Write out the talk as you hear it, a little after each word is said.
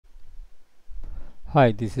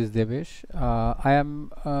Hi, this is Debesh. I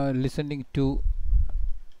am listening to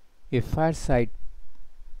a fireside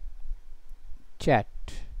chat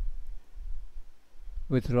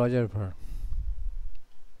with Roger Ver.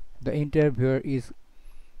 The interviewer is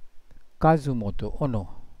Kazumoto Ohno.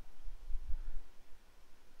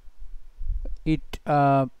 It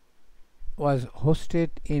was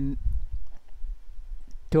hosted in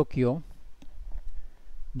Tokyo,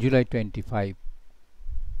 July 25,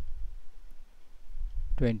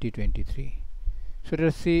 2023. So let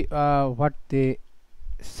us see what they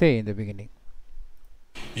say in the beginning.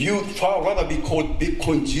 You'd far rather be called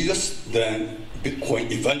Bitcoin Jesus than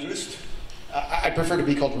Bitcoin evangelist? I prefer to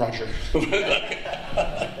be called Roger.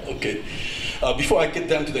 Okay. Before I get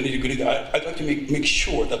down to the nitty-gritty, I'd like to make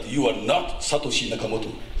sure that you are not Satoshi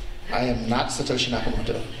Nakamoto. I am not Satoshi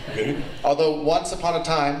Nakamoto. Okay. Although once upon a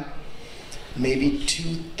time, maybe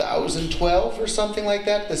 2012 or something like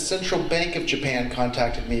that, the Central Bank of Japan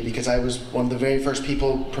contacted me because I was one of the very first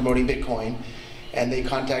people promoting Bitcoin. And they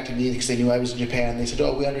contacted me because they knew I was in Japan. They said,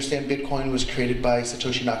 oh, we understand Bitcoin was created by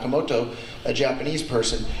Satoshi Nakamoto, a Japanese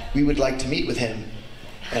person. We would like to meet with him.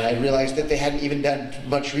 And I realized that they hadn't even done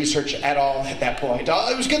much research at all at that point.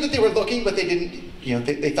 It was good that they were looking, but they didn't,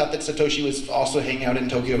 they thought that Satoshi was also hanging out in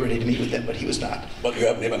Tokyo ready to meet with them, but he was not. But you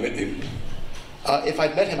have never met him? If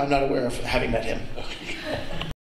I'd met him, I'm not aware of having met him.